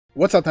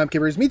What's up,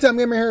 timekeepers? Me, Time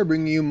Gamer here,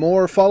 bringing you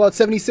more Fallout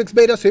 76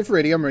 beta. So if you're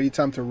ready, I'm ready.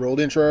 Time to roll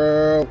the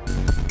intro.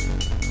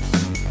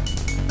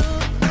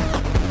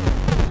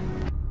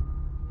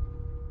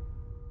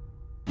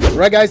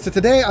 Right, guys, so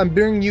today I'm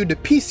bringing you the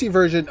PC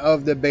version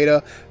of the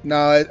beta.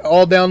 Now, it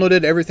all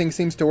downloaded, everything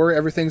seems to work,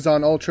 everything's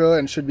on Ultra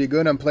and should be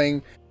good. I'm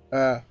playing,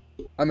 I'm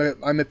a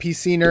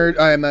PC nerd,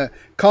 I'm a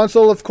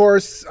console, of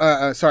course,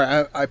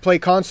 I play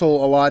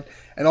console a lot,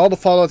 and all the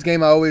Fallout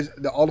games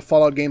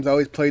I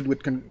always played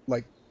with,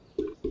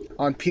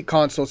 on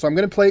console. So I'm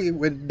going to play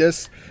with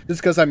this just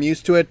because I'm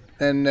used to it,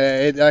 and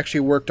it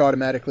actually worked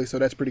automatically, so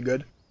that's pretty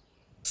good.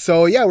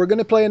 So yeah, we're going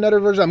to play another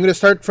version. I'm going to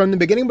start from the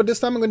beginning, but this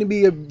time I'm going to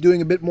be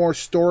doing a bit more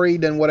story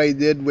than what I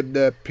did with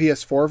the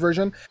PS4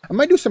 version. I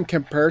might do some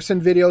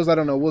comparison videos. I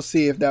don't know. We'll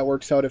see if that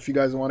works out, if you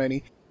guys want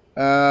any.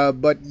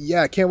 But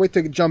yeah, I can't wait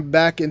to jump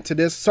back into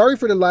this. Sorry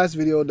for the last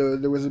video.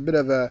 There was a bit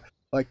of a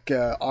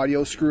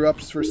audio screw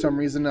ups for some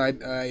reason.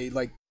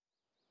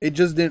 It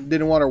just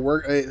didn't want to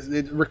work.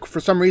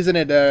 For some reason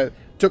it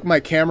took my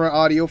camera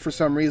audio for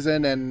some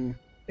reason, and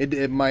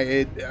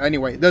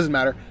anyway, it doesn't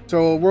matter.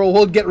 So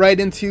we'll get right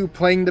into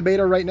playing the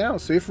beta right now.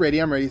 So if ready,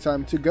 I'm ready.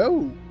 Time to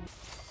go.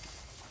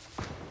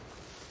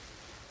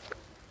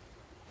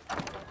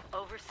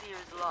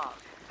 Overseer's log,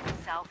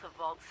 south of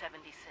Vault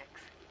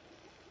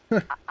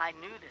 76. I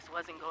knew this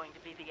wasn't going to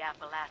be the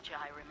Appalachia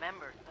I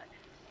remembered, but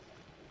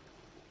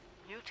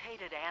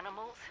mutated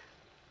animals,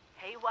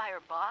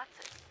 haywire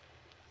bots,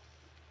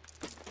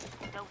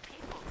 no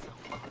people so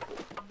far.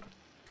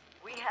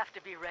 We have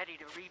to be ready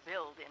to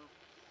rebuild in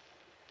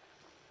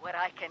what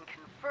I can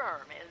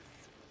confirm is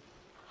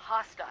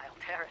hostile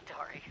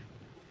territory.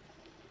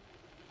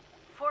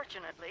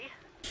 Fortunately,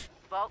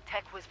 Vault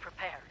Tech was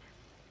prepared.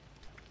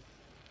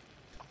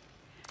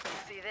 You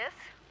see this?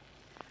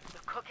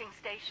 The cooking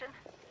station,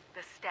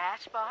 the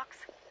stash box,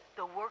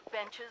 the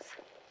workbenches,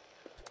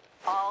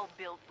 all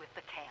built with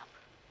the camp.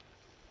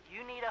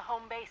 You need a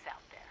home base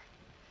out there.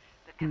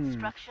 The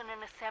construction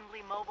and assembly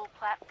mobile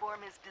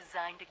platform is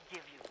designed to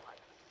give you one.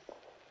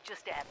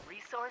 Just add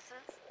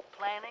resources,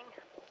 planning,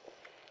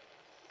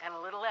 and a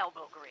little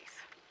elbow grease.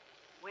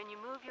 When you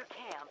move your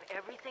camp,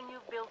 everything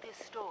you've built is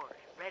stored,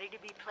 ready to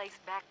be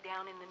placed back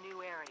down in the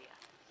new area.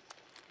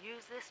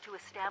 Use this to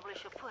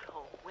establish a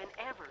foothold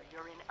whenever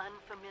you're in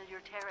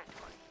unfamiliar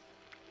territory.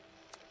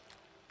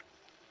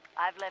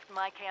 I've left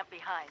my camp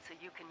behind so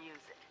you can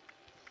use it.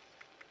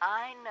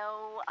 I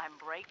know I'm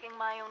breaking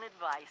my own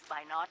advice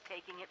by not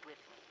taking it with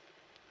me.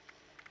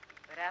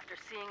 But after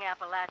seeing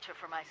Appalachia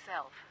for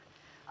myself,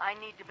 I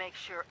need to make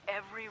sure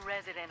every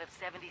resident of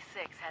 76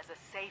 has a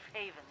safe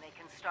haven they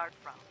can start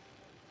from.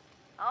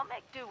 I'll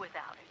make do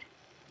without it.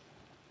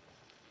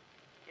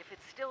 If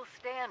it's still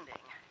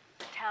standing,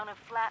 the town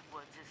of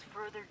Flatwoods is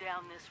further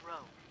down this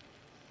road.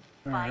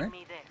 Find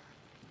me there.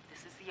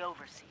 This is the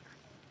Overseer.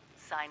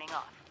 Signing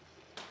off.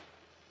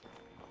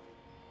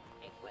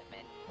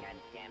 Equipment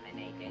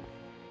contaminated.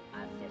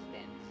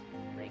 Assistance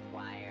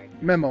required.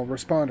 Memo.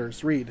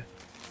 Responders. Read.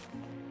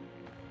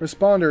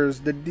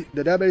 Responders. The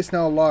database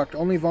now locked.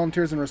 Only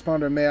volunteers and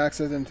responder may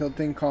access it until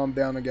things calm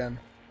down again.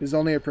 It is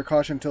only a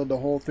precaution until the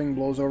whole thing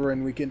blows over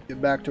and we can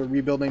get back to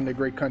rebuilding the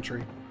great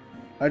country.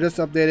 I just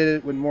updated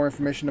it with more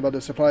information about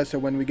the supplies, so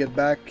when we get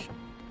back,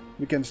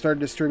 we can start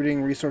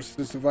distributing resources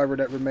to survivors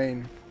that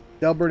remain.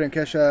 Delbert and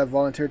Kesha have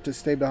volunteered to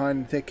stay behind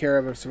and take care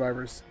of our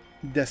survivors.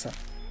 Dessa.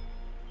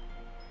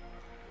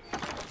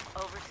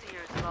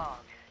 Overseer's log,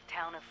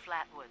 town of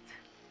Flatwoods.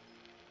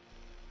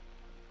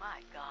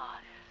 My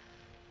God.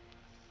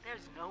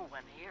 There's no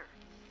one here.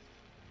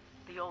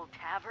 The old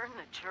tavern,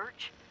 the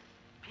church,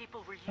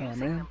 people were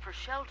using them for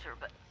shelter,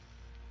 but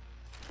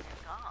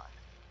they're gone.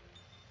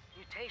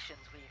 Mutations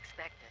we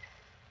expected.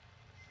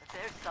 But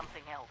there's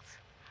something else.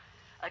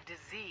 A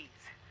disease.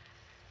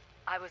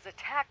 I was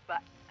attacked by...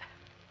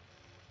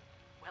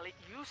 Well, it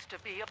used to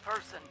be a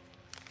person.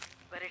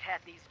 But it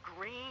had these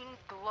green,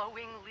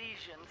 glowing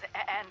lesions,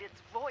 and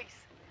its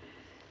voice.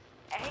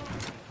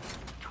 Angry,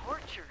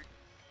 tortured.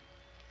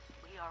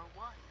 We are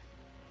one.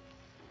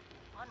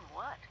 One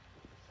what?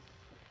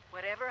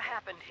 Whatever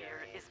happened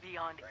here is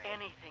beyond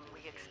anything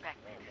we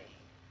expected.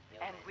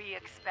 And we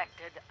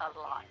expected a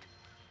lot.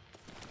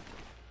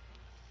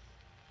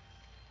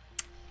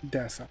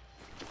 Dessa.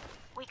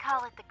 We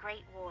call it the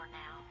Great War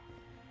now.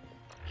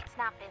 It's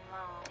not been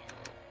long,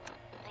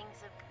 and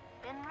things have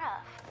been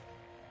rough.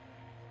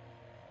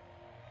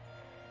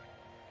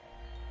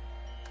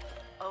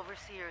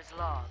 Overseer's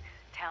log,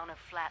 town of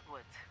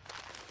Flatwoods.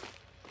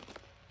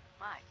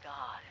 My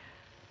God.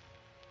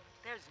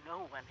 There's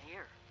no one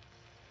here.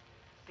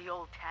 The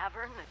old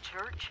tavern, the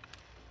church,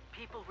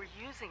 people were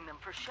using them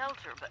for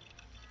shelter, but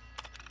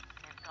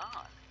they're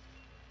gone.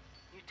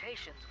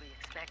 Mutations we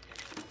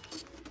expected.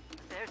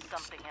 But there's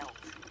something else.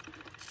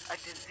 A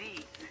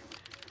disease.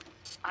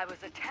 I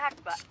was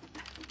attacked by...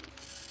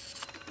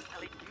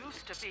 Well, it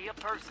used to be a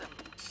person.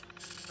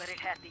 But it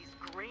had these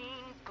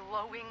green,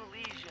 glowing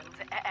lesions,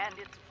 and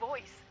its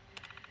voice.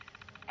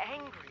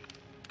 Angry,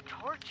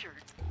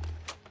 tortured.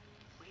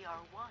 We are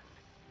one.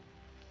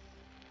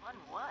 One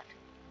what?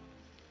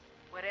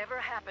 Whatever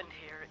happened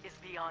here is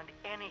beyond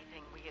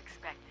anything we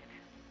expected.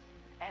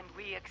 And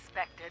we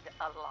expected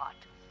a lot.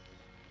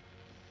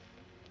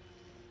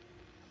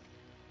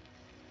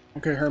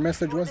 Okay, her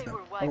message Before was they done.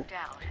 were wiped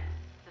out,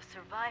 the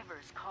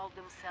survivors called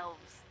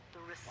themselves the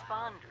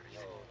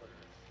Responders.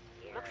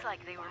 Looks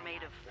like they were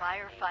made of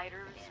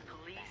firefighters,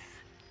 police,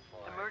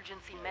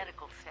 emergency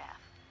medical staff.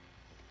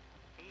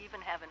 They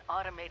even have an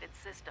automated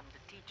system to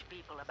teach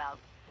people about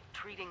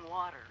treating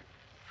water,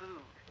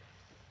 food,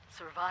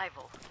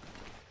 survival.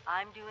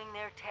 I'm doing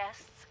their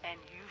tests, and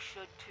you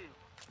should too.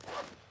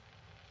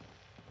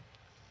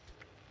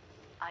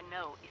 I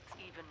know it's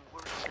even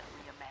worse than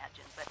we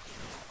imagined, but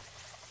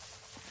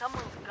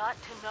someone's got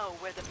to know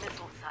where the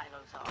missile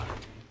silos are,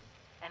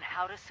 and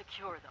how to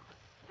secure them.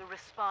 The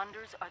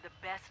Responders are the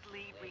best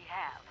lead we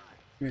have.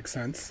 Makes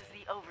sense. This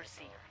is the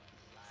Overseer,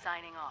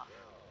 signing off.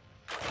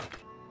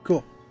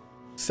 Cool.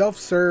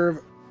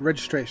 Self-serve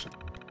registration.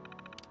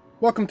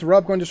 Welcome to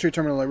Robco Industry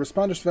Terminal, a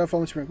responder survivor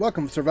volunteer.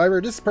 Welcome,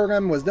 survivor. This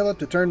program was developed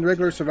to turn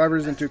regular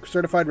survivors into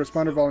certified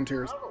responder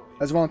volunteers.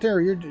 As a volunteer,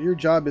 your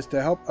job is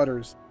to help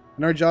others,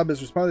 and our job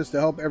as responders is to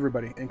help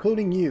everybody,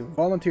 including you.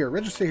 Volunteer,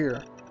 register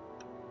here.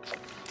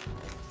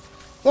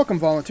 Welcome,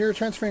 volunteer.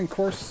 Transferring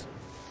course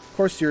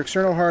to your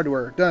external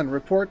hardware. Done.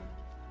 Report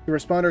to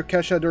responder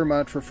Kesha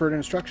Durmat for further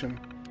instruction.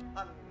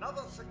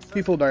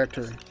 People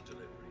directory.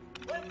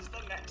 When's the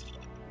next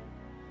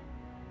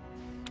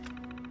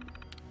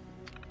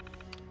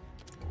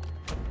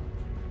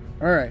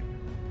one? Alright.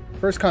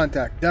 First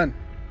contact. Done.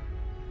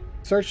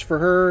 Search for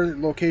her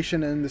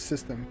location in the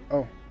system.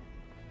 Oh.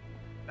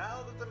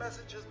 Now that the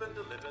message has been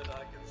delivered,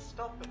 I can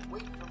stop and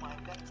wait for my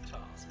next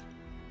task.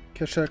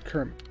 Kesha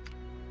Kerm.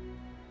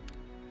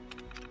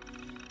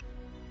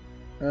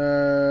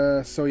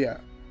 So yeah.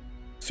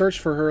 Search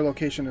for her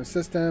location in the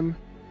system.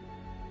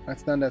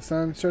 That's done, that's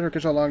done. Search for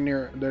Kesha along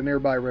the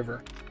nearby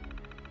river.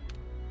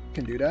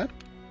 Can do that.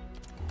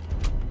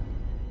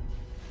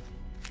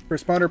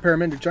 Responder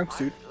paramedic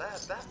jumpsuit. I'm glad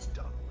that's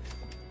done.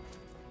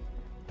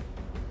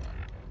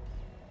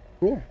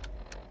 Cool.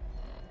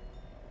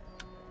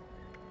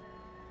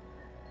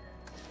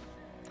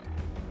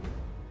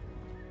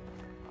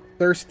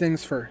 First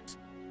things first.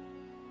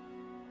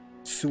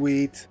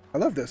 Sweet. I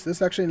love this.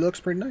 This actually looks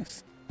pretty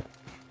nice.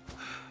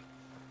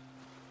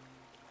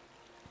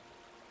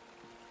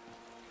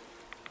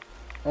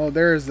 Oh,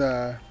 there's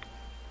a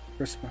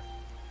response.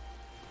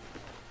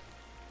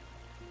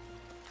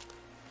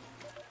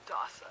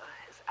 DASA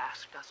has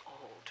asked us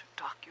all to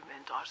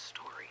document our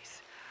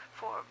stories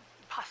for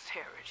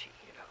posterity,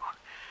 you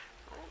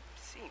know. It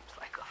seems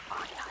like a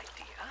fine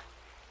idea.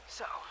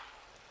 So,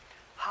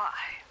 hi,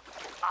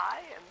 I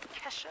am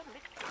Kesha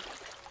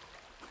McDermott.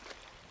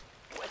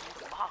 When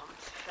the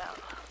bombs fell,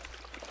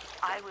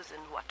 I was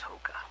in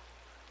Watoka,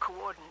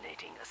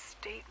 coordinating a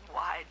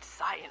statewide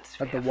science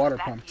fair At the water for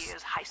that pumps.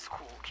 year's high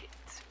school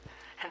kids.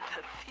 And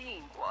the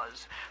theme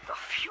was the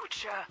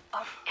future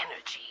of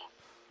energy.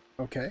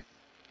 Okay.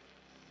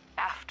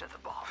 After the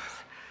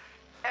bombs,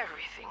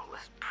 everything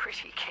was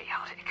pretty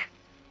chaotic.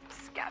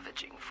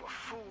 Scavenging for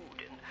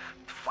food and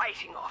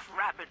fighting off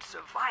rabid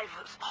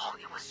survivors. Oh,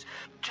 it was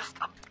just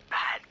a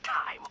bad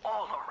time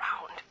all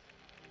around.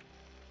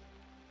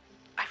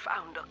 I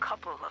found a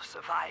couple of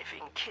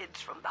surviving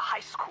kids from the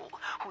high school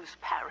whose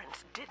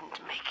parents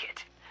didn't make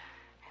it.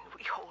 And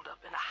we holed up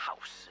in a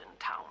house in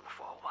town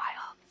for a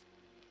while.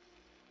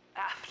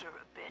 After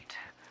a bit,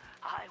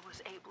 I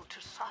was able to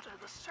solder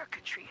the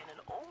circuitry in an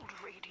old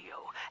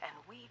radio, and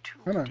we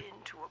tuned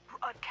into a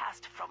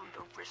broadcast from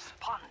the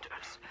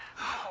Responders.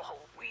 Oh,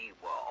 we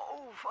were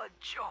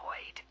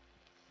overjoyed.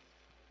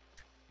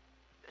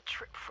 The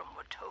trip from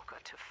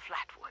Watoka to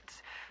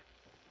Flatwoods,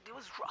 it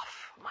was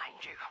rough,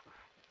 mind you.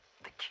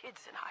 The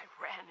kids and I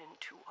ran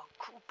into a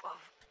group of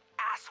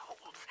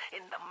assholes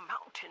in the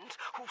mountains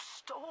who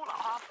stole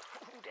our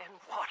food and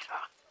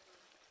water.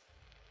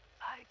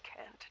 I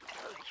can't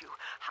tell you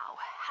how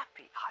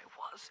happy I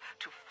was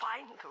to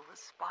find the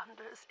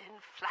Responders in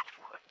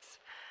Flatwoods.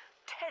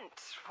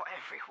 Tents for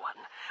everyone,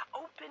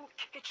 open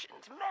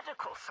kitchens,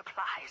 medical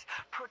supplies,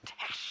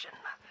 protection.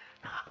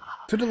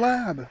 To the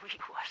lab. We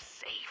were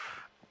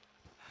safe.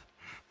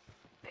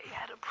 They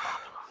had a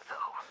problem,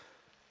 though.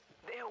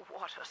 Their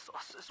water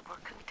sources were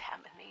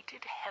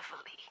contaminated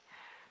heavily.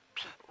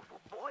 People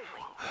were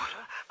boiling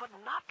water, but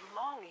not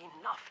long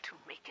enough to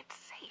make it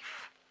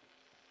safe.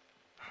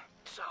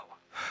 So,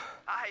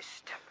 I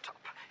stepped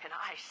up and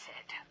I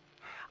said,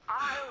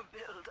 I'll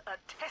build a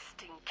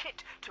testing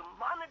kit to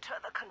monitor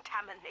the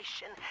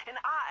contamination, and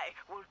I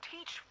will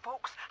teach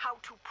folks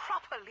how to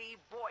properly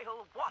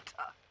boil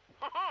water.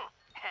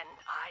 And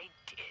I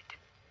did.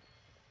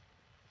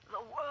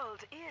 The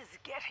world is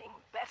getting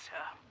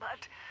better,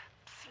 but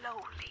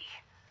slowly.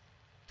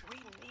 We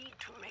need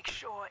to make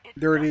sure it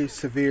Dirty, doesn't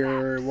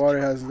severe. lapse Water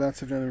too has much. not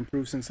significantly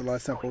improved since the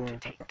last sample. Going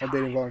to take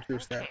Updating time volunteer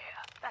and stat. care,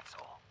 that's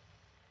all.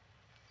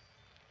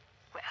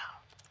 Well,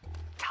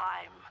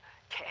 time,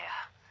 care,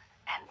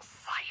 and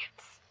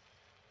science.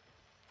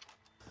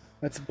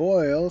 Let's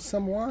boil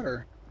some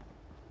water.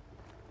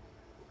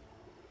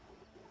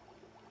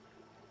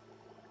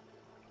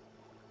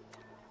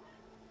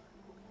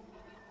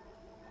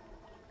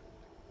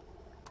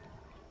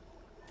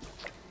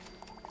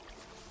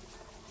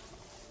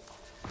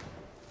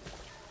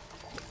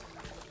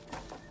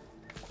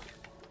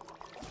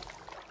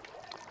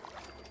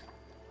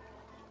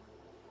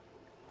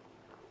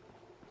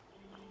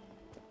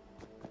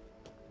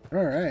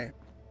 All right.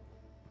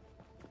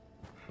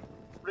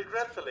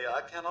 Regretfully,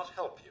 I cannot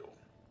help you.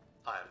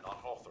 I am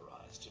not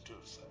authorized to do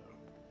so.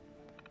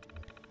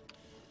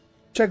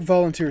 Check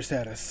volunteer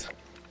status.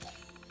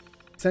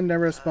 Send a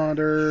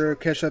responder.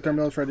 Cache out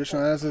terminal for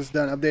additional analysis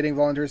done. Updating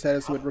volunteer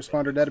status with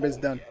responder database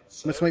done.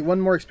 Must wait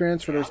one more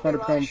experience for the responder to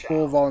become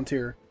full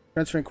volunteer.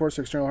 Transferring course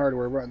to external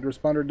hardware. The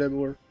responder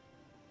debuler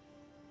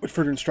with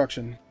further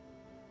instruction.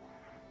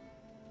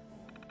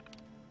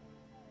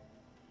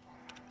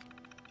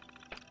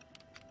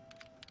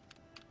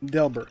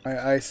 Delbert.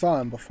 I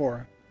saw him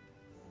before.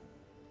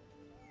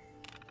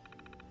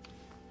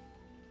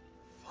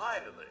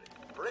 Finally,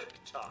 break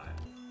time.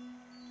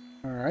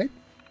 Alright.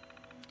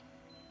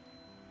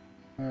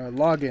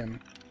 Login.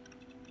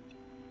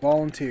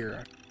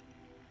 Volunteer.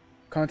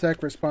 Contact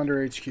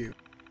responder HQ.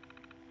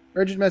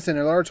 Urgent message.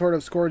 A large horde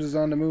of scourge is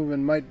on the move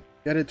and might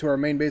headed to our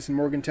main base in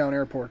Morgantown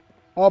Airport.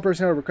 All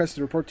personnel are requested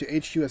to report to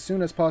HQ as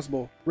soon as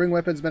possible. Bring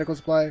weapons, medical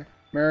supply.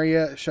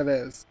 Maria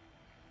Chavez.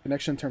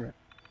 Connection terminated.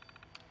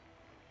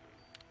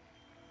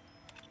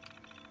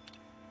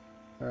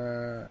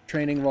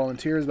 Training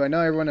volunteers. By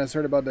now everyone has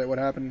heard about that. What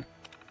happened?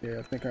 Yeah,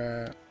 I think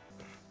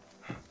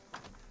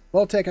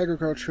Voltech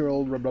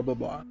agricultural blah blah blah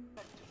blah.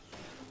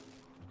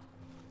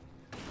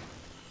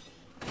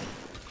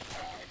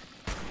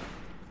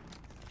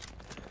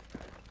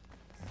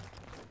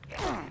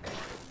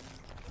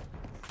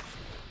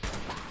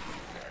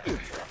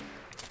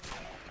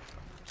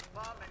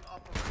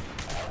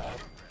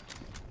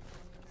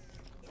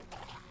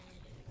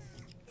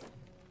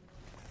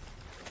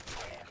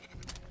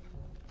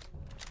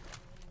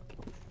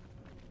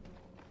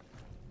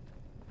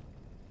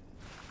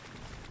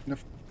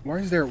 Why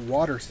is there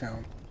water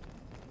sound?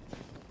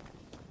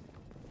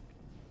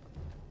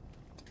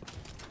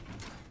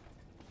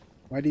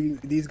 Why do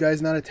these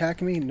guys not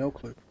attack me? No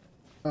clue.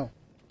 Oh.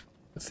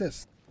 What's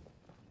this?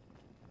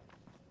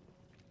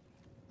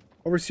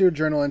 Overseer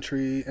journal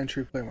entry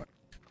play one.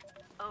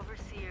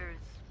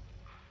 Overseers,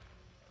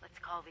 let's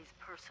call these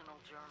personal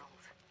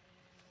journals.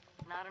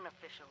 Not an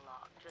official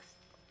log, just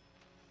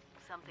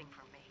something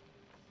from me.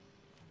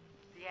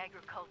 The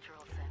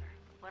Agricultural Center,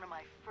 one of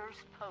my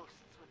first posts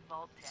with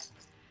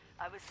B.E.T.A.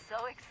 I was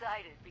so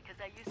excited because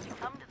I used to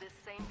come to this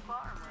same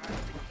farm when I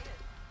was a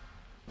kid.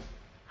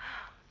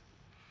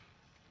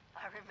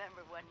 I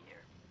remember one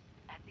year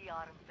at the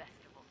Autumn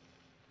Festival,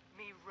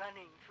 me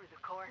running through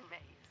the corn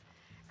maze,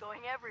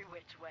 going every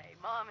which way,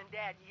 Mom and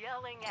Dad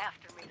yelling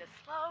after me to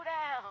slow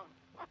down.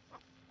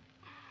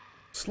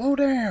 Slow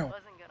down!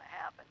 It wasn't gonna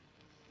happen.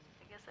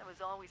 I guess I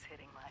was always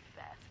hitting my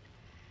fast.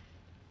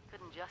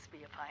 Couldn't just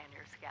be a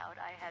pioneer scout,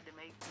 I had to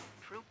make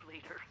troop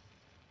leader.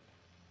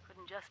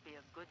 Couldn't just be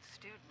a good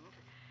student.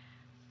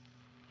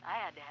 I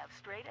had to have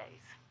straight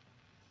A's.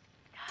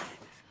 God, I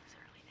miss those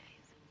early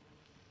days.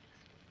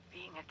 Just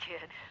being a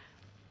kid.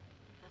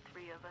 The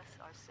three of us,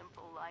 our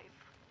simple life,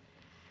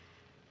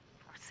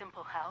 our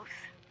simple house.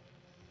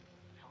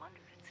 I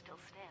wonder if it's still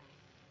standing.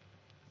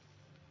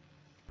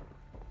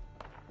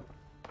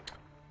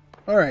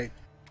 Alright.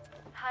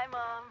 Hi,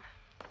 Mom.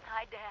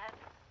 Hi, Dad.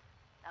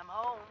 I'm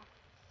home.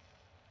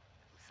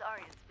 I'm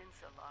sorry it's been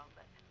so long,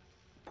 but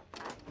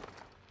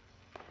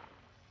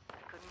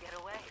I couldn't get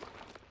away.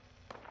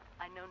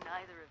 I know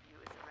neither of you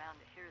is around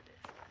to hear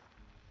this, but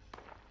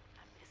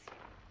I miss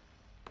you.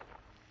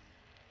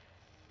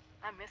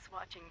 I miss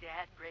watching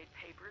Dad grade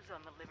papers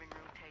on the living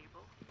room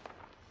table.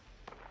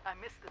 I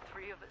miss the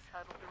three of us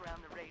huddled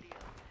around the radio,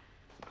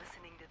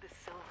 listening to the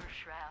Silver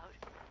Shroud.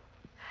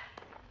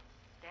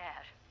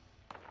 Dad,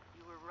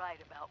 you were right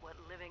about what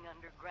living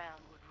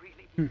underground would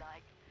really be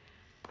like.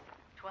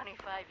 25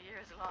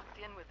 years locked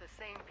in with the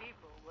same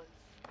people was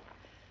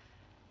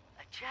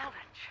a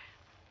challenge.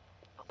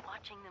 But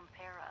watching them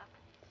pair up,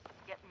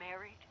 get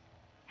married,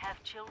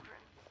 have children,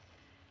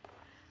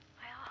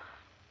 well,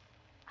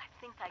 I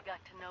think I got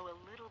to know a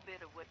little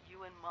bit of what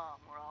you and Mom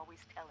were always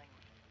telling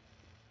me.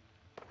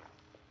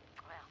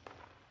 Well,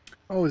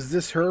 Oh, is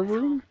this her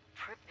room?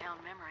 trip down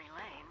memory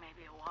lane,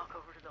 maybe a walk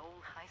over to the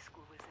old high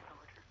school was in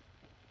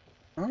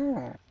order.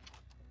 Oh.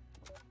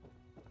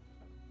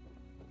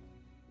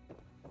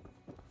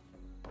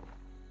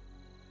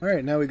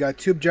 Alright, now we got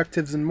 2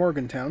 objectives in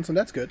Morgantown, so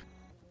that's good.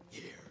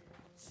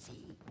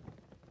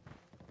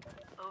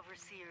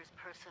 Overseer's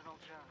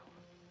personal journal.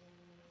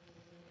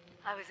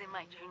 I was in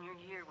my junior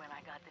year when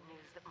I got the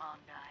news that Mom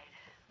died.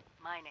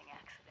 Mining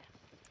accident.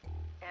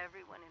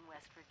 Everyone in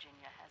West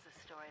Virginia has a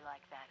story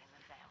like that in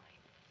the family.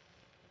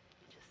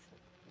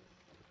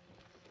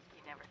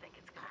 You never think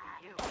it's gonna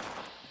be you.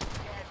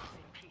 Dad was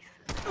in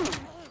pieces.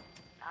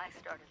 I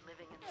started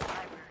living in the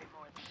library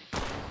more than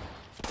before.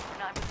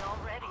 And I was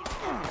already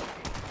there to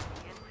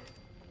begin with.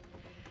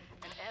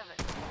 And Evan.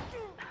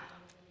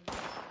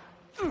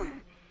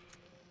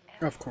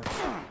 Of course.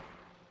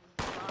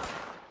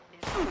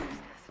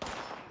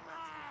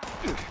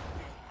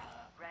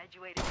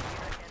 Graduated a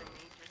year ahead of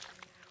me, just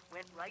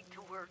went right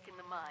to work in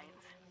the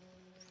mines.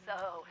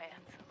 So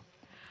handsome.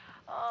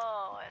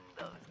 Oh, and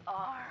those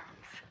arms.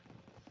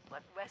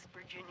 What West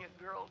Virginia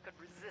girl could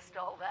resist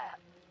all that?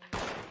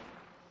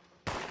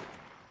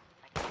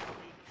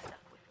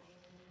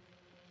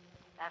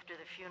 After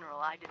the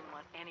funeral, I didn't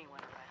want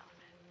anyone around.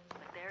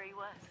 But there he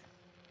was,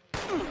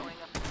 showing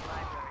up in the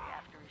library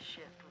after his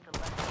shift with a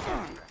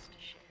lesson for us to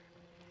share.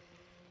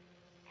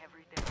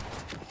 Every day.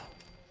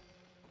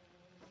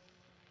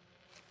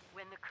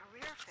 When the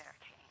career fair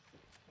came,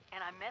 and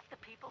I met the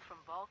people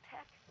from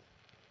B.E.T.A,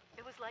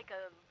 it was like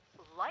a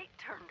light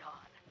turned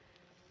on.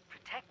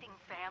 Protecting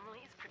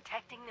families,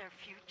 protecting their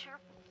future,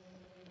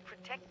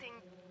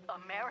 protecting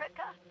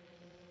America.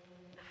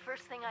 The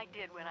first thing I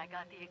did when I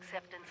got the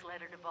acceptance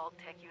letter to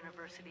B.E.T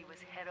University was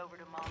head over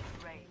to Mom's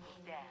grave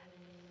with Dad.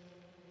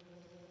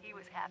 He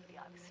was happy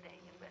I was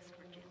staying in West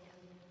Virginia.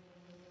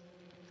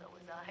 So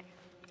was I.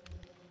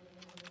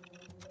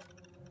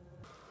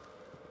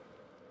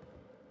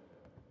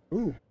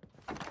 Ooh.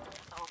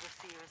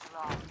 Overseer's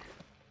Lodge,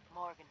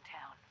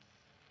 Morgantown.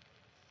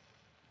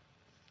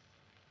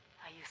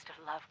 I used to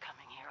love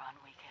coming here on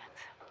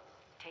weekends,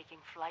 taking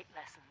flight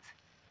lessons.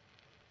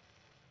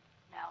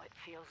 Now it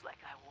feels like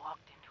I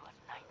walked into a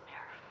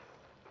nightmare.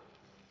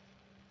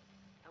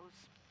 Those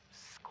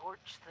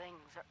scorched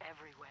things are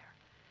everywhere.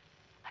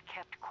 I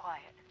kept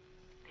quiet.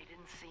 They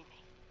didn't see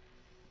me.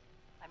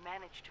 I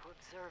managed to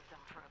observe them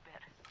for a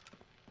bit.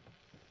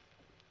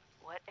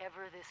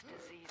 Whatever this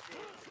disease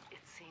is,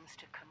 it seems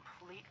to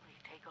completely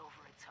take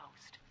over its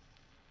host.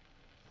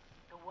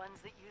 The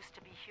ones that used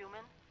to be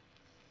human,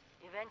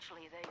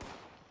 eventually they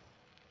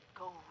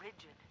go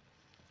rigid,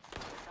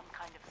 some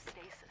kind of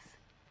stasis.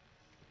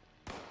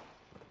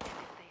 And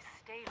if they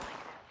stay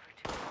like that for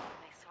too long,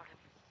 they sort of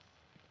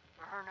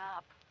burn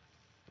up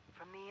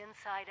from the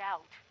inside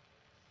out.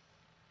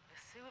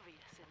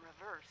 Vesuvius in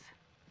reverse.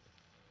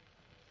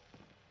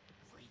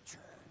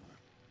 Return.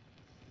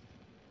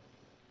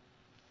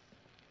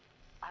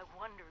 I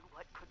wondered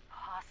what could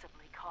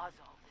possibly cause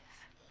all this.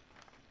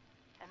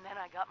 And then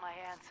I got my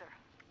answer.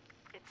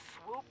 It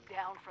swooped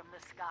down from the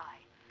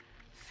sky,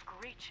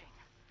 screeching,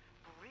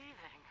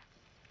 breathing,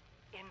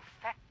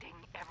 infecting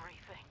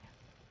everything.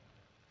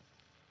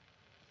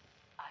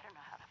 I don't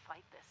know how to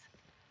fight this.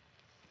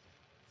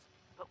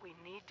 But we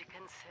need to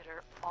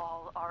consider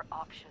all our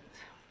options.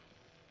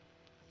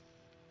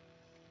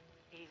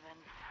 Even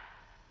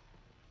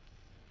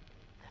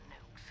the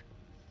nukes.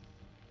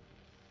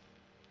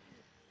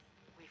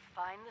 We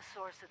find the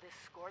source of this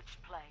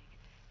scorched plague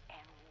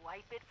and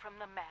wipe it from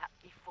the map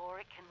before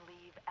it can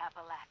leave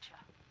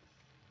Appalachia.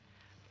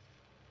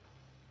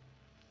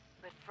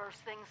 But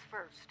first things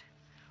first,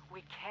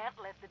 we can't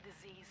let the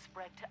disease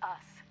spread to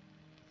us.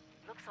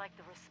 Looks like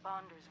the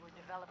responders were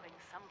developing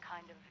some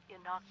kind of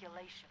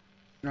inoculation.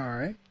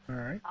 Alright,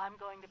 alright. I'm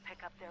going to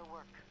pick up their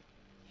work.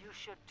 You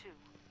should too.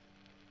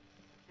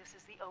 This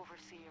is the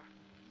Overseer.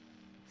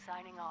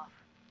 Signing off.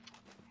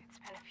 It's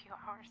been a few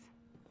hours.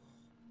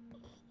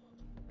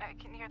 I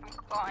can hear them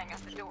clawing at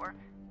the door.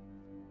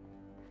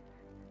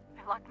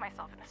 I locked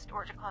myself in a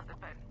storage closet,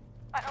 but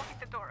I don't think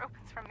the door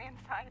opens from the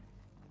inside.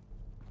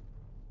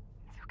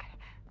 It's okay.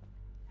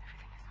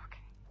 Everything is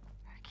okay.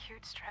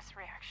 Acute stress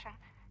reaction.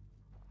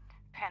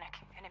 Panic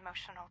and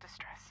emotional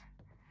distress.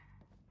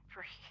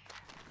 Breathe.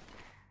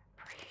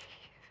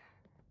 Breathe.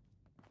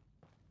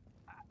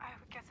 I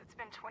would guess it's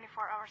been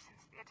 24 hours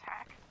since the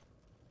attack.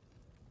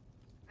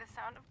 The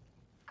sound of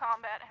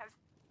combat has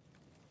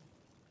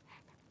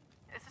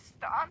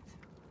stopped.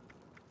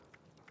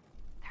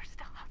 They're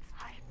still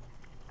outside.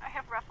 I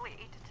have roughly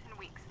 8 to 10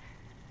 weeks.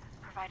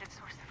 Provided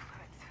source of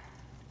fluids.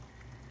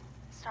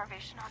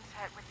 Starvation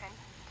onset within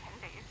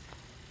 10 days.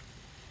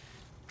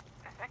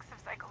 Effects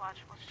of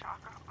psychological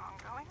shock are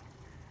ongoing,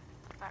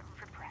 but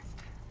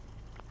repressed.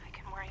 I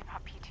can worry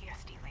about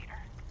PTSD later.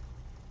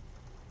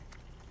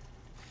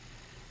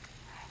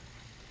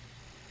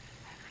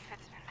 I believe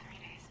it's been 3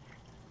 days.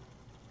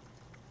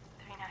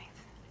 3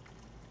 nights.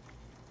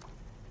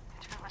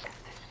 It's been like a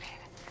stiff babe.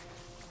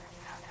 I'm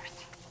so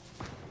thirsty.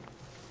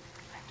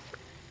 I'm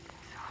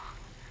so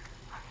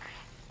hungry.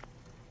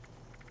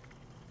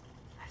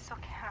 I still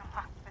can't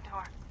unlock the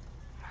door.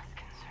 Must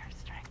conserve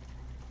strength.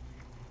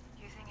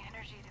 Using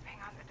energy to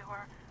ping on the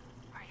door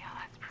or yell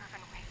has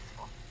proven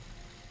wasteful.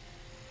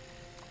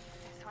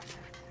 The source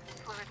of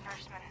fluid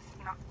nourishment has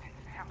not been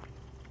found.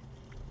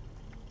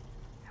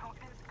 No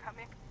one is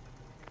coming.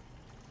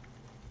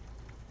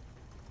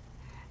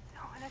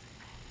 No one is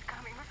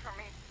coming for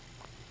me.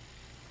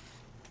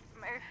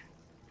 My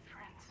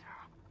friends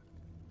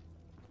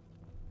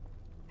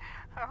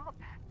are all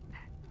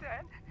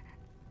dead.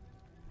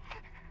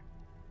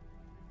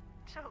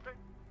 Children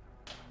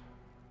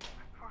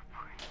were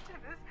born into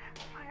this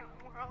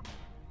violent world.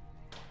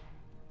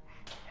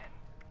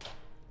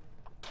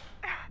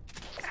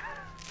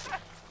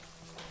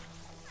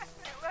 And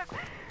they left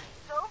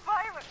so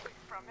violently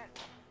from it.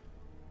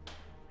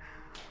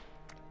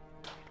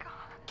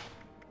 God.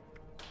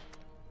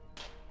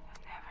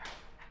 Never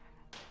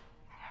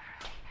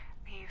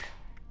leave.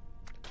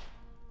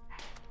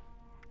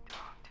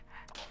 Don't.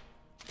 I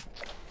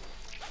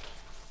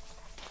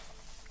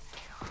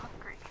feel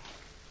hungry.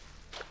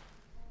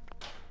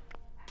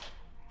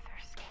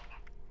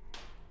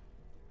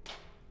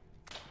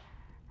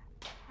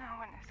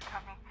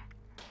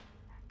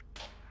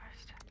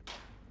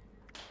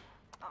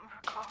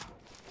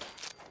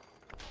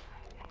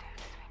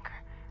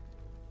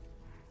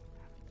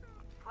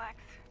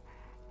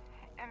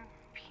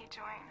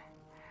 joint.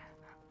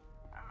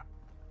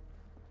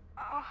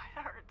 Oh,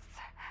 it hurts.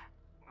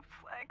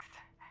 Flex.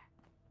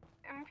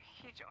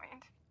 B.E.T.A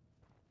joint.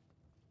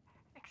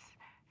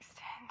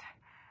 Extend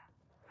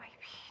my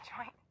B.E.T.A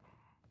joint.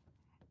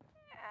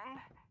 And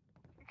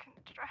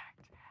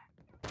contract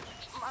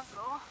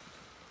muscle.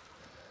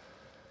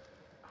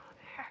 Oh,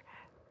 there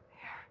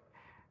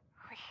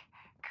we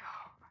go.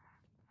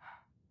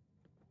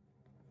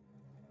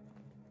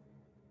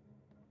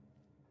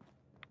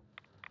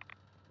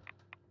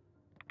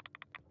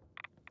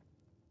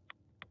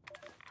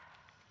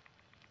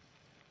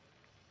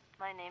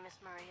 My name is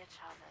Maria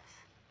Chavez,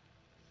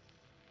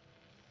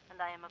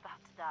 and I am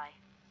about to die.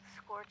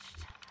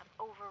 Scorched have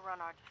overrun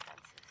our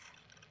defenses.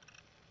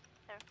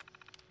 They're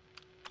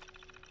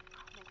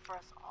coming for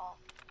us all.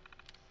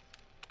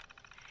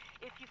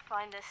 If you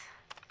find this,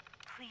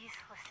 please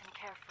listen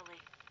carefully.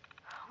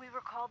 We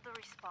were called the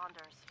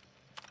responders.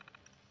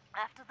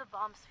 After the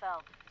bombs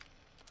fell,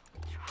 we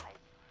tried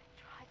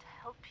to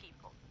help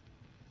people.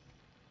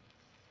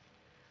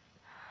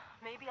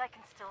 Maybe I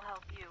can still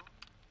help you.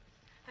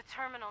 The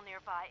terminal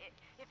nearby,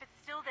 if it's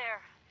still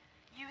there,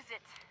 use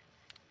it.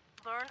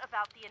 Learn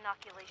about the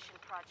inoculation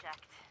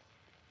project.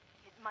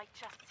 It might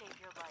just save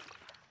your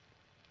life.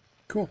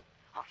 Cool.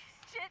 Oh,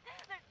 shit!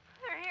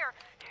 They're here!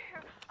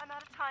 I'm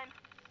out of time.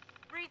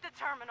 Read the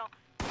terminal.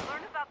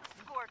 Learn about the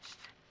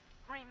Scorched.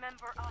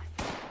 Remember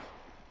us.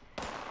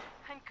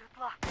 And good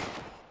luck.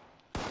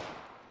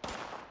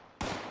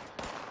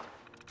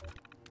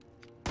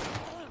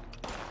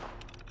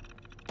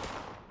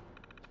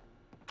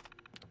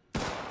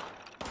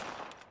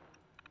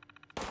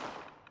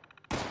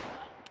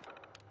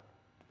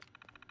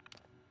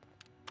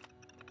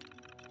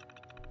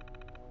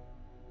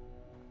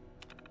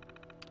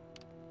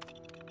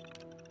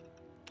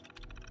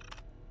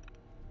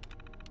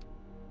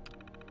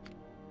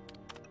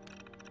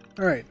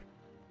 Alright.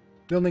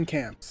 Building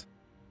camps.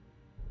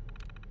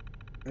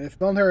 If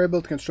volunteers are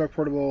able to construct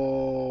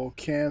portable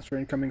camps for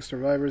incoming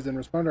survivors, then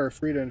responders are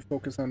free to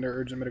focus on their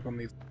urgent medical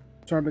needs.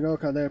 Storm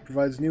B.E.T.A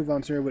provides new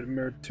volunteers with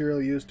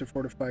material used to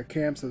fortify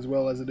camps as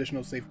well as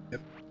additional safety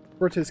tips.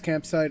 Report to his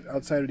campsite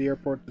outside of the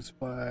airport to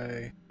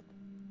supply.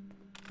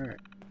 Alright.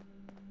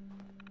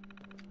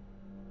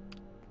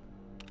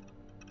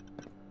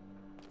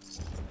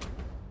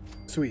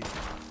 Sweet.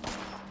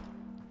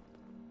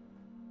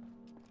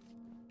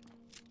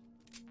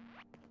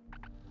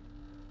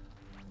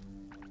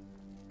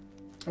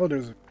 Oh,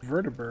 there's a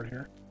vertebrate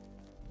here.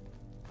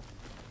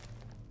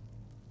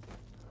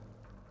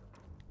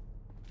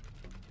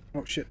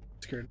 Oh shit,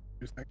 scared.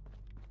 Just like,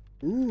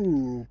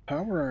 ooh,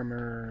 power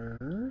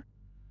armor.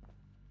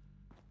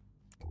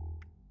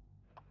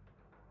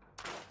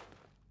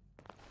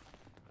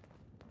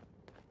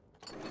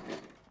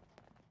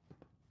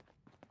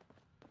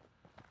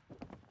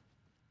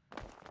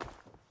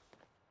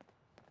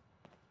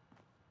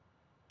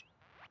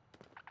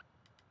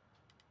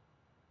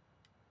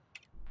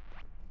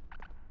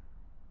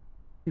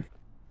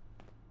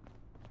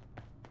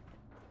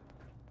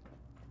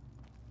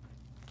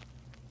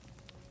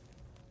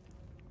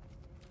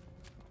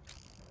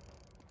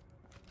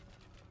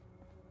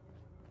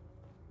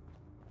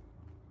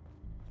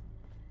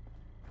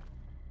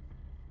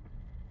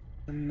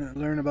 And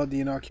learn about the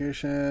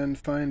inoculation.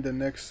 Find the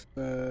next.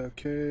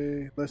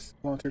 Okay, let's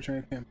volunteer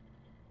training camp.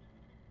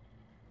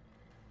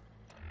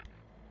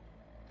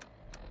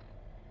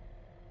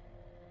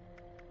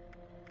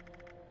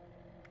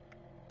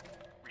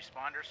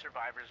 Responder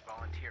Survivors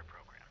Volunteer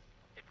Program.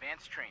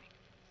 Advanced Training.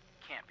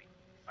 Camping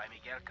by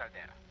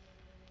B.E.T.A.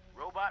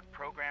 Robot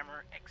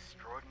Programmer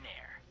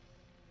Extraordinaire.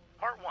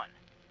 Part 1.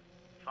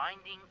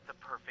 Finding the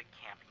perfect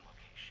camping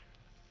location.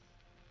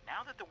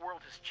 Now that the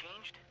world has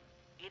changed,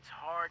 it's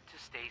hard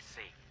to stay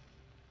safe.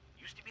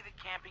 Used to be that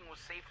camping was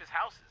safe as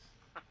houses.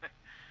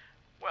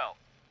 Well,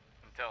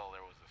 until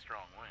there was a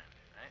strong wind,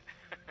 right?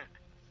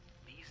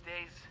 These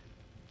days,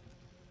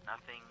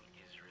 nothing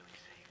is really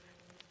safe.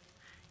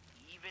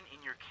 Even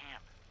in your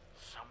camp,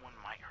 someone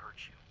might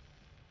hurt you.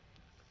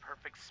 The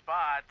perfect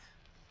spot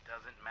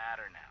doesn't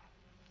matter now.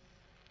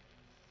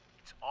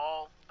 It's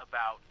all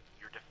about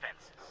your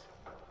defenses.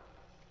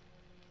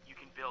 You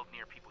can build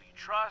near people you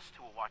trust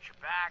who will watch your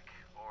back,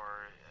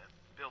 or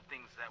build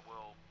things that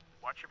will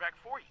watch your back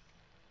for you.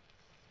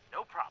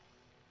 No problem.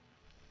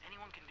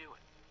 Anyone can do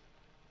it.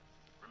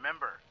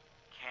 Remember,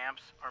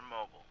 camps are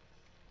mobile.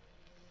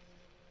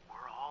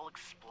 We're all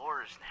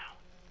explorers now,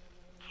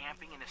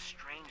 camping in a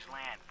strange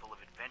land full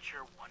of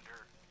adventure,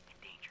 wonder, and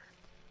danger.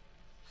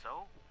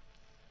 So,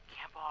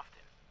 camp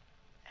often,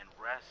 and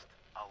rest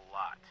a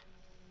lot.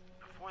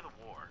 Before the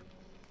war,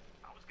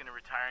 I was gonna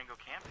retire and go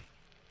camping.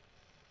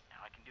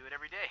 Now I can do it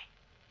every day.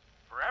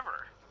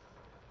 Forever.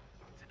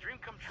 It's a dream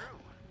come true.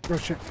 Oh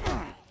shit.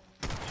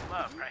 What you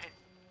love, right?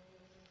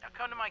 Now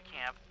come to my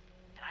camp,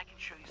 and I can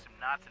show you some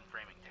knots and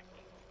framing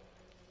techniques.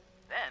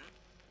 Then,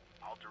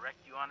 I'll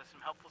direct you onto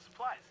some helpful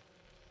supplies.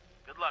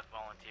 Good luck,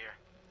 volunteer.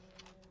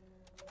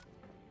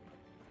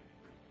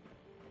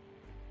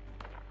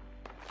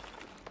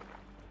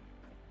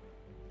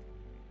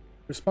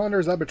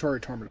 Responders Laboratory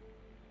Terminal.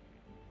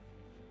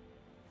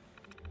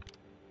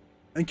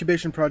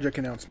 incubation project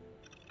announcement.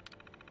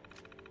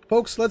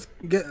 Folks,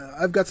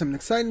 I've got some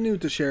exciting news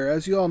to share.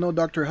 As you all know,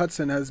 Dr.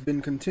 Hudson has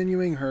been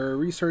continuing her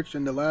research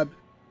in the lab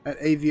at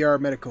AVR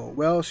Medical.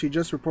 Well, she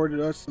just reported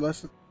us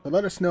to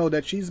let us know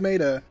that she's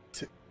made a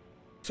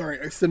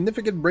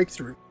significant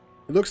breakthrough.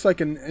 It looks like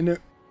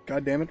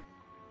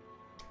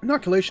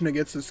inoculation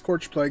against the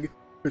scorch plague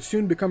could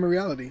soon become a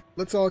reality.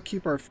 Let's all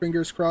keep our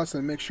fingers crossed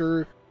and make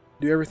sure to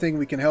do everything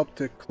we can help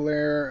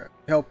Claire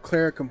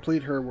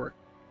complete her work.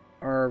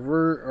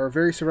 Our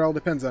very survival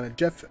depends on it.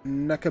 Jeff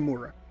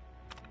Nakamura.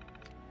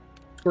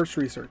 Scorch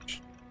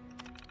research.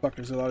 Fuck,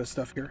 there's a lot of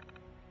stuff here.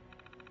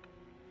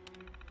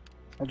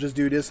 I'll just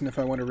do this, and if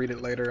I want to read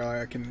it later,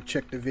 I can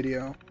check the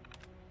video.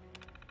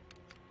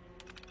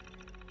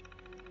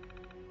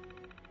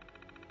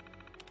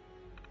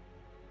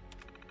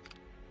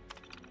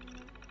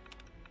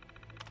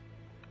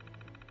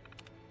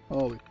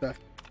 Holy stuff.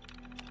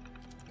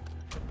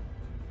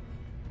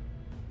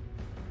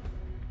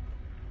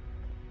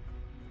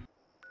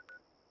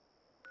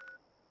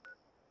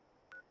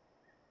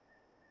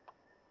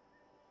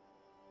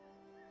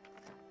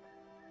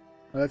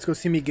 Let's go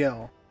see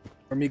Miguel.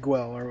 Or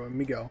Miguel. Or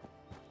Miguel.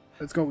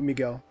 Let's go with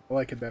Miguel. I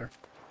like it better.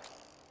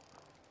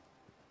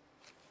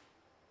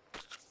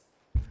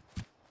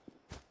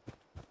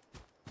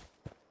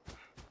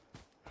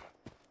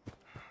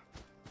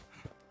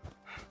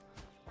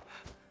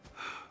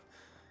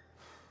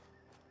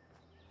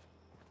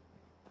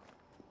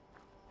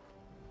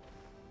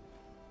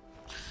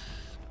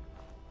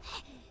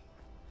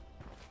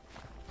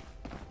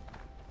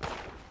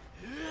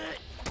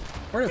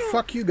 Where the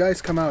fuck you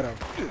guys come out of?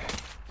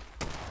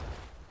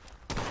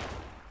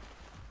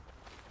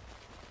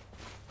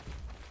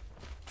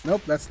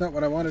 Nope, that's not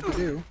what I wanted to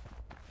do.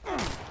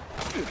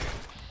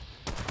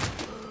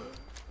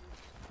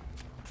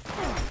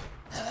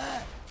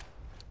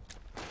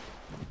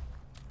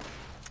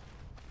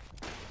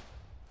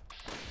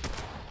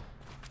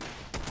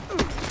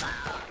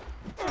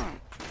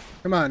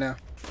 Come on now.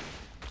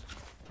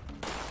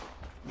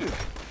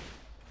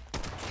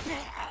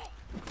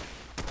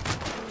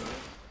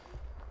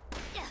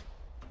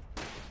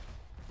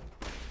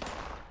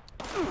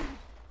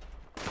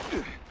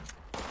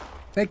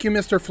 Thank you,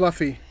 Mr.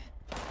 Fluffy.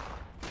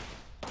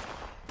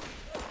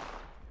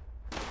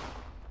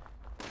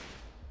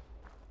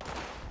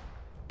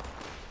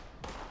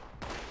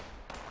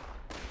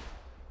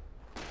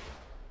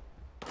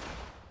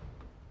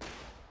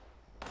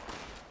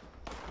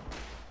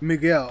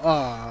 Miguel.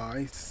 Ah,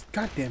 he's...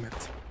 God damn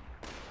it.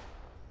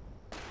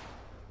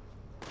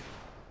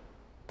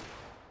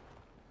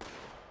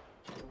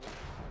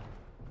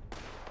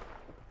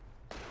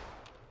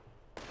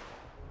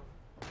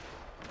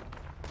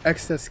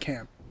 Excess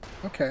camp.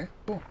 Okay,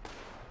 cool.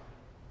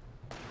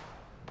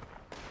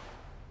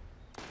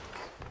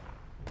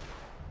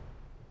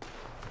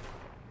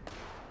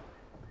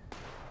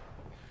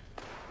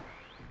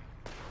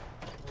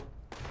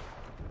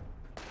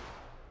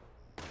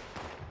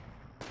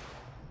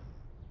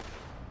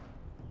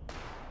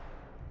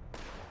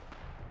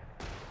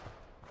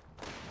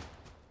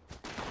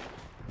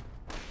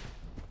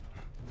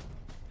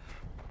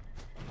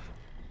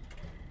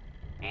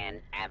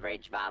 An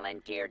average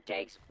volunteer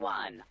takes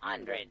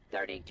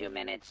 132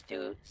 minutes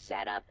to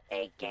set up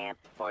a camp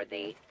for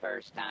the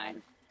first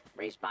time.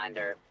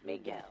 Responder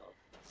Miguel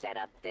set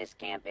up this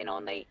camp in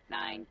only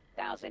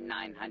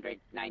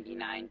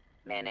 9,999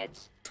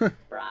 minutes.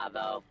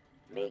 Bravo.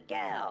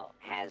 Miguel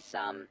has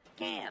some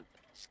camp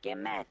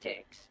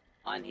schematics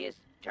on his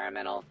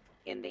terminal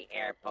in the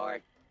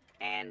airport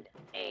and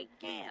a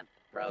camp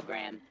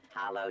program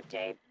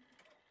holotape.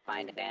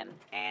 Find them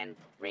and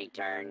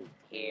return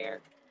here.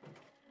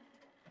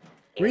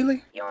 Really?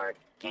 If your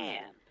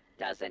camp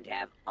doesn't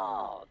have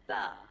all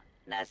the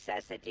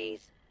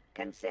necessities,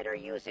 consider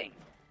using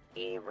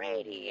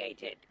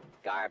irradiated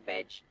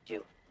garbage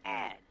to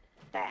add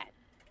that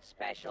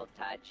special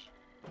touch.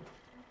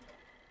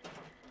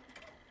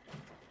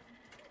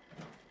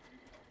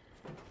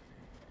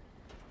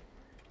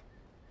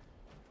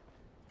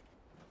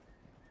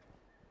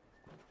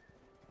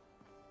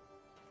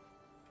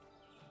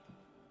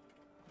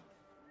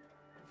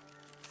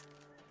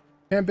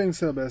 Camping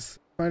syllabus.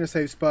 Find a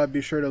safe spot.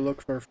 Be sure to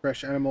look for a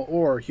fresh animal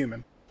or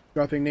human.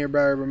 Dropping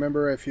nearby.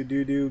 Remember, if you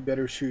do,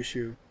 better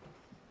shoo.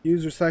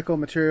 Use recycled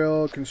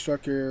material.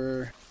 Construct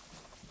your...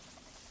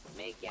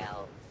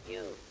 Miguel,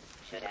 you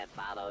should have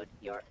followed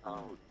your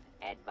own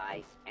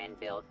advice and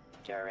built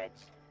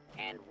turrets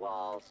and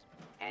walls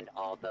and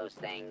all those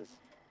things.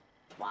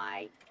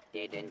 Why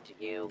didn't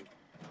you?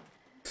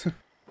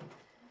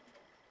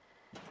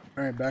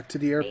 Alright, back to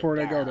the airport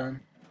Miguel I go then.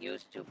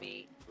 used to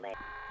be late.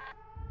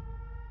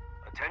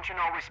 Attention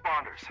all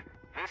responders.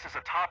 This is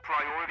a top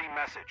priority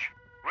message.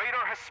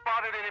 Radar has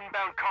spotted an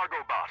inbound cargo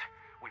bot.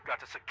 We've got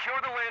to secure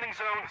the landing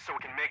zone so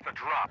we can make the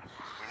drop.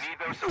 We need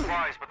those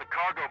supplies, but the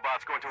cargo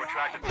bot's going to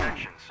attract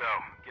attention, so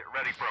get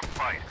ready for a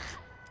fight.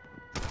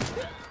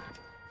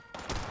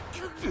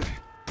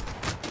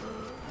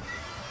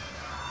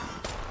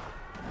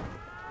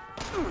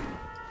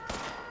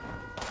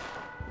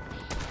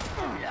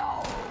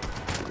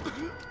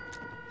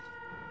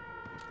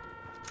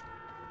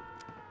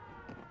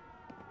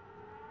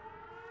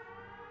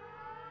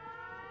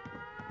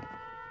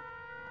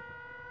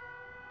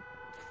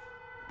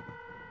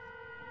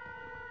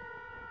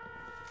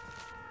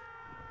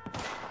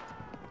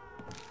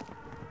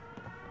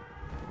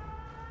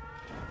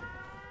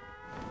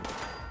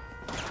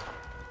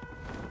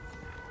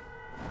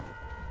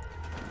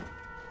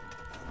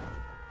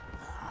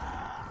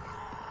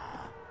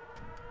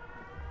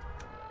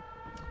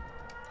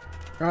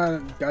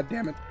 God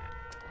damn it.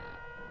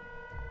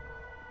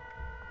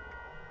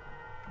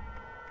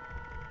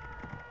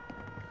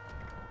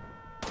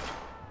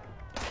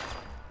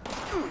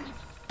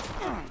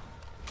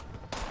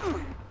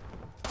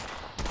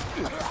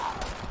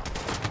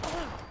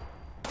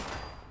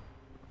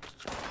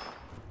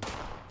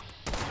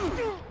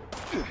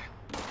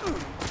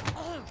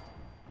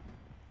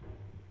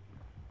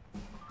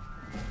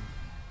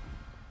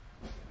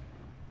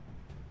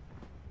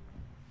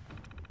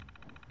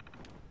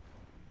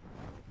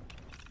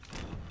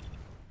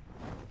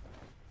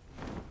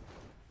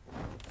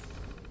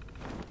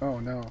 Oh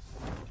no.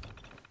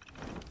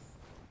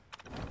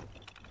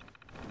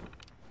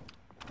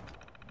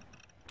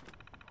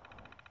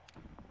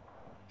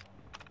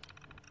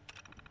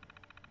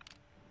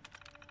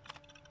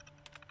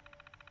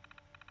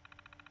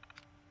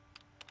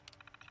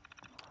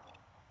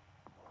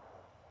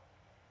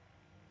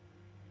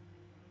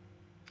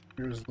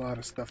 There's a lot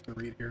of stuff to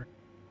read here.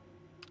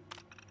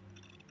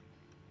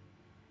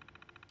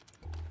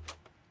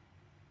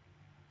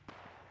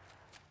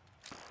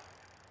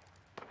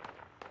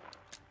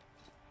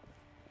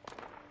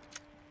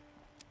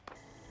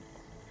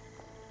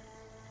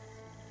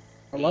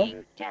 Hello?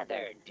 Being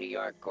tethered to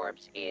your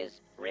corpse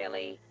is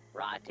really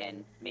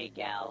rotten,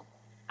 Miguel.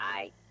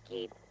 I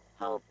keep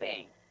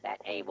hoping that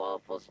a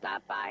wolf will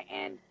stop by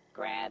and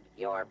grab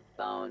your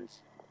bones,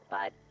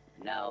 but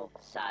no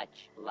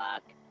such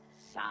luck.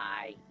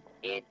 Sigh.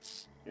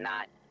 It's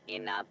not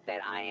enough that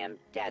I am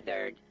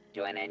tethered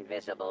to an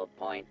invisible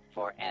point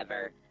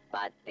forever,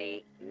 but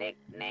the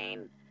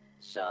nickname,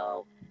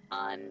 so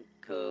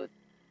uncouth.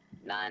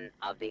 None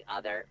of the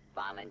other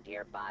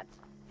volunteer bots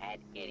had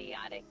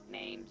idiotic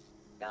names.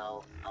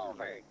 Go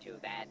over to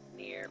that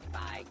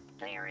nearby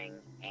clearing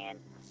and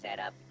set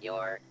up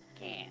your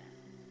camp.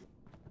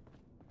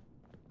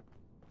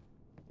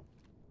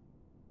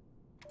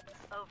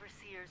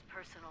 Overseer's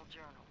personal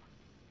journal.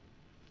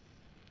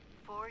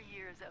 4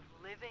 years of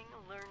living,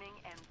 learning,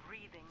 and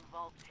breathing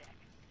vault tech.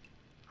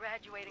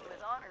 Graduating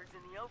with honors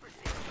in the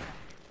Overseer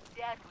class.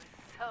 Dad was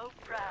so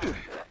proud.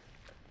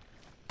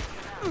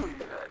 Wow,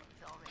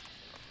 it's already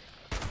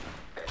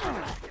I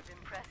must have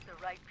impressed the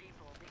right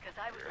people because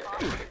I was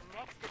offered the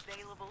next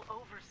available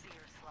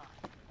Overseer slot.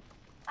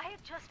 I had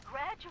just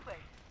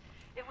graduated.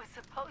 It was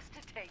supposed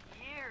to take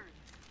years.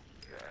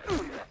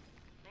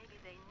 Maybe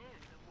they knew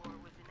the war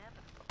was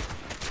inevitable.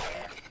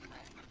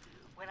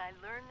 When I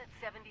learned that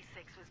 76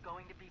 was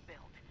going to be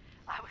built,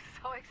 I was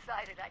so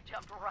excited I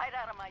jumped right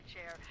out of my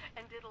chair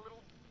and did a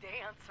little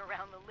dance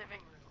around the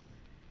living room.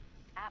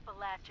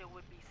 Appalachia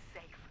would be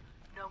safe,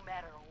 no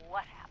matter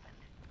what happened.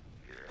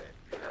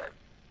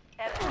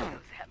 Evan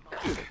knows that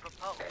moment he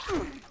proposed.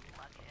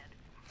 Luckhead.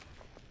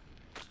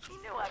 He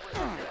knew I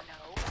wouldn't say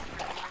no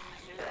after hearing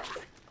the news.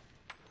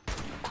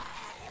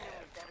 He knew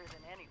me better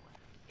than anyone.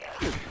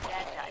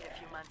 Dad died a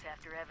few months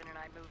after Evan and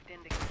I moved in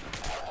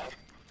together.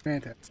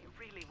 Fantastic. He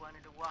really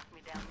wanted to walk me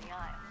down the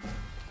aisle.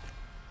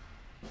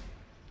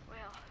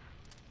 Well,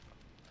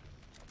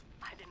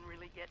 I didn't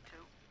really get to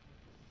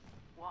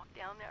walk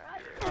down there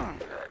either.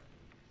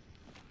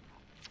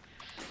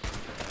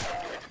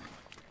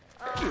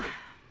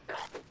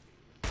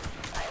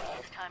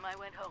 It's time I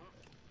went home.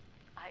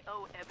 I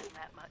owe Evan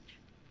that much.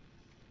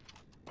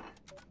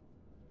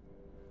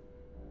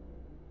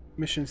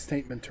 Mission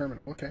statement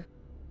terminal. Okay.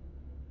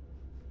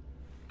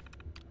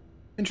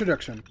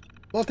 Introduction.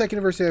 B.E.T.A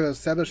University has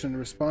established in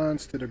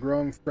response to the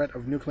growing threat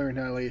of nuclear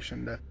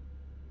annihilation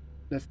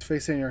that's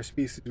facing our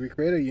species. We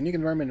create a unique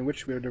environment in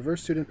which a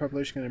diverse student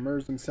population can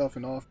immerse themselves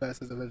in all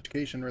facets of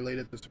education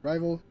related to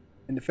survival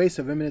in the face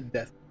of imminent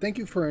death. Thank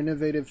you for our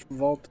innovative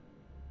vault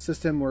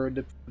system where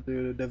to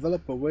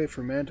develop a way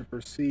for man to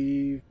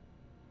persevere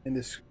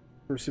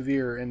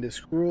in this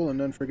cruel and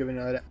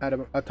unforgiving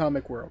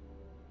atomic world.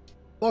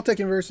 B.E.T.A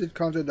University is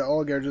confident that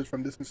all graduates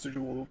from this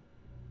institution will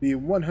be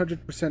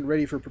 100%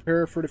 ready for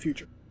prepare for the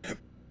future.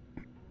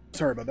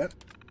 Sorry about that.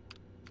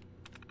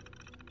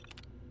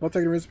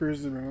 B.E.T.A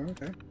University,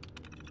 okay.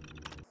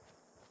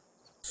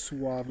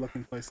 Suave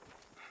looking place.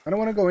 I don't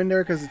want to go in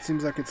there because it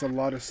seems like it's a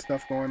lot of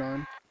stuff going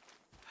on.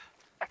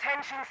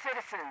 Attention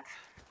citizens.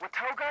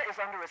 Watoga is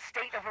under a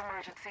state of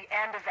emergency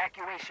and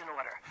evacuation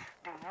order.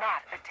 Do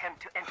not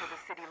attempt to enter the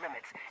city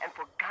limits, and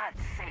for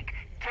God's sake,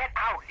 get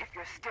out if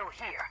you're still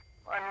here.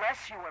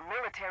 Unless you are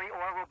military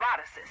or a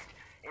roboticist.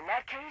 In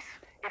that case,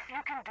 if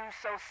you can do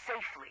so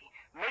safely,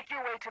 make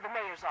your way to the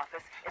mayor's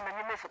office in the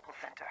municipal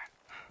center.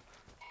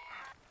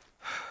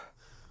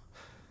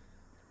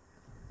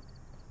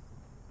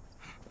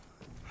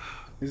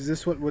 Is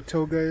this what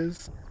Watoga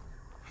is?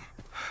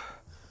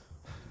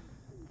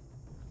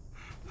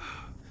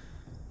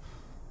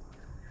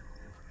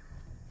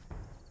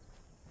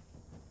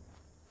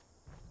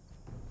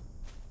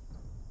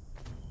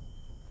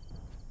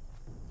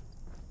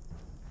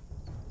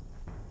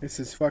 This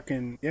is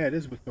fucking... yeah, it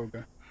is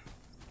Watoga.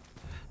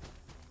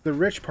 The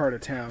rich part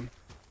of town.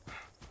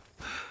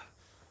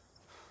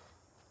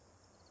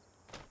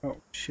 Oh,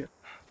 shit.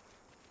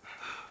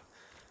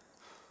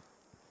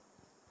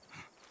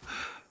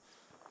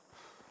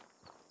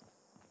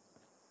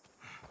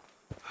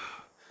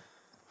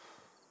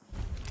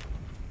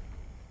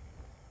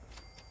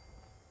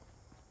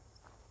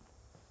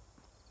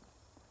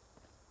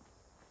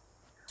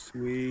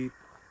 Sweet.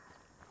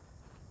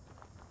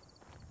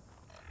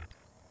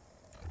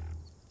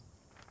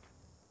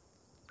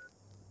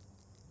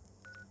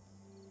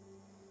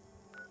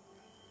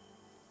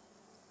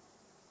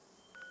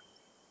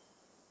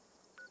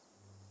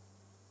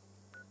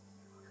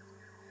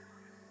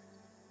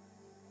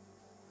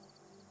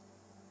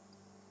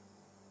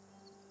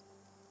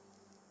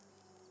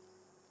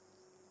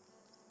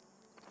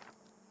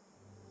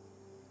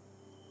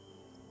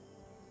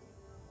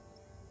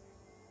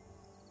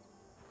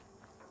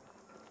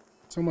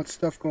 So much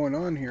stuff going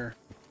on here.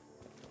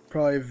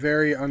 Probably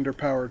very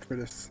underpowered for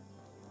this.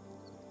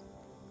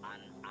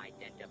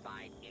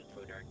 Unidentified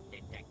intruder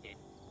detected.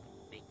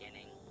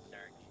 Beginning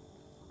search.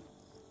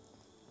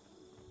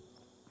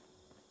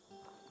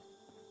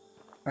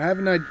 I have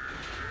an idea.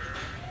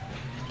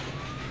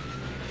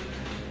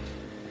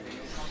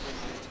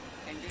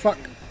 Fuck.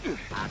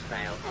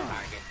 Hostile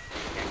target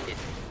detected.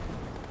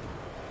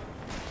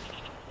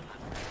 Hostile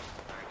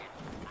target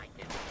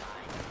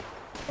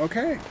identified.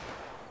 Okay.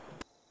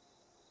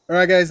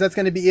 Alright guys, that's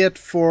going to be it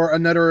for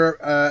another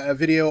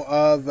video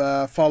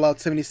of Fallout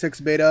 76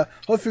 beta.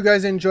 Hope you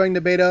guys are enjoying the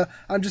beta.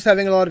 I'm just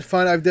having a lot of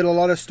fun. I've did a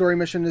lot of story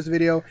mission in this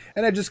video,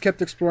 and I just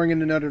kept exploring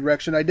in another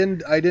direction. I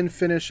didn't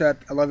finish at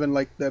 11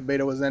 like the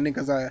beta was ending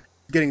because I was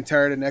getting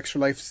tired, and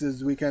Extra Life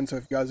this weekend, so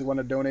if you guys want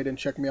to donate and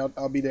check me out,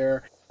 I'll be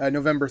there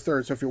November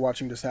 3rd, so if you're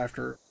watching this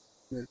after,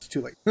 it's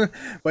too late.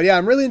 But yeah,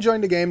 I'm really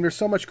enjoying the game. There's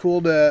so much cool.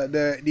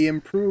 The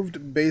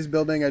improved base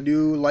building, I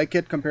do like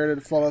it compared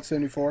to Fallout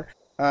 74.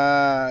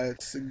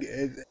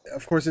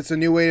 Of course, it's a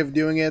new way of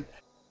doing it.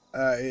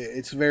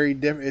 It's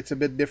it's a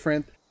bit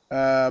different.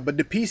 But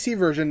the PC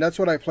version, that's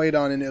what I played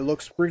on, and it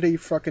looks pretty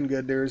fucking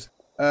good. There's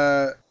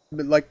but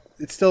like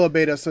it's still a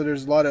beta, so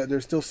there's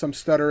still some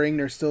stuttering,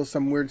 there's still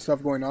some weird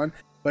stuff going on.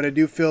 But I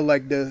do feel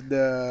like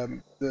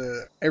the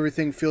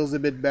everything feels a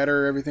bit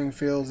better. Everything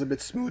feels a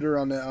bit smoother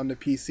on the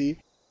PC.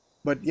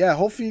 But yeah,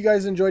 hopefully you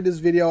guys enjoyed this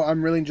video.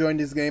 I'm really enjoying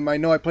this game. I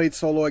know I played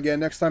solo again.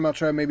 Next time I'll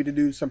try maybe to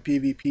do some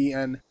PvP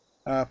and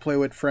play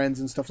with friends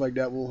and stuff like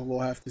that. We'll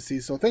have to see.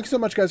 So thanks so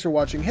much guys for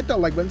watching. Hit that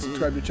like button,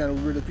 subscribe to the channel,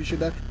 we really appreciate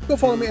that. Go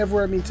follow me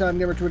everywhere at B.E.T.A,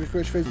 Gamer, Twitter,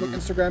 Twitch, Facebook,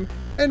 Instagram,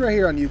 and right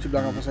here on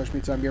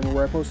YouTube.com/B.E.T.A Gamer,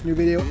 where I post a new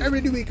video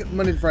every week,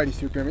 Monday to Friday,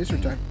 3 p.m.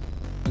 Eastern time.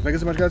 So thank you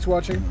so much guys for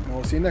watching, and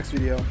we'll see you next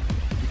video.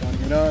 Keep on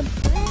getting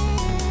on.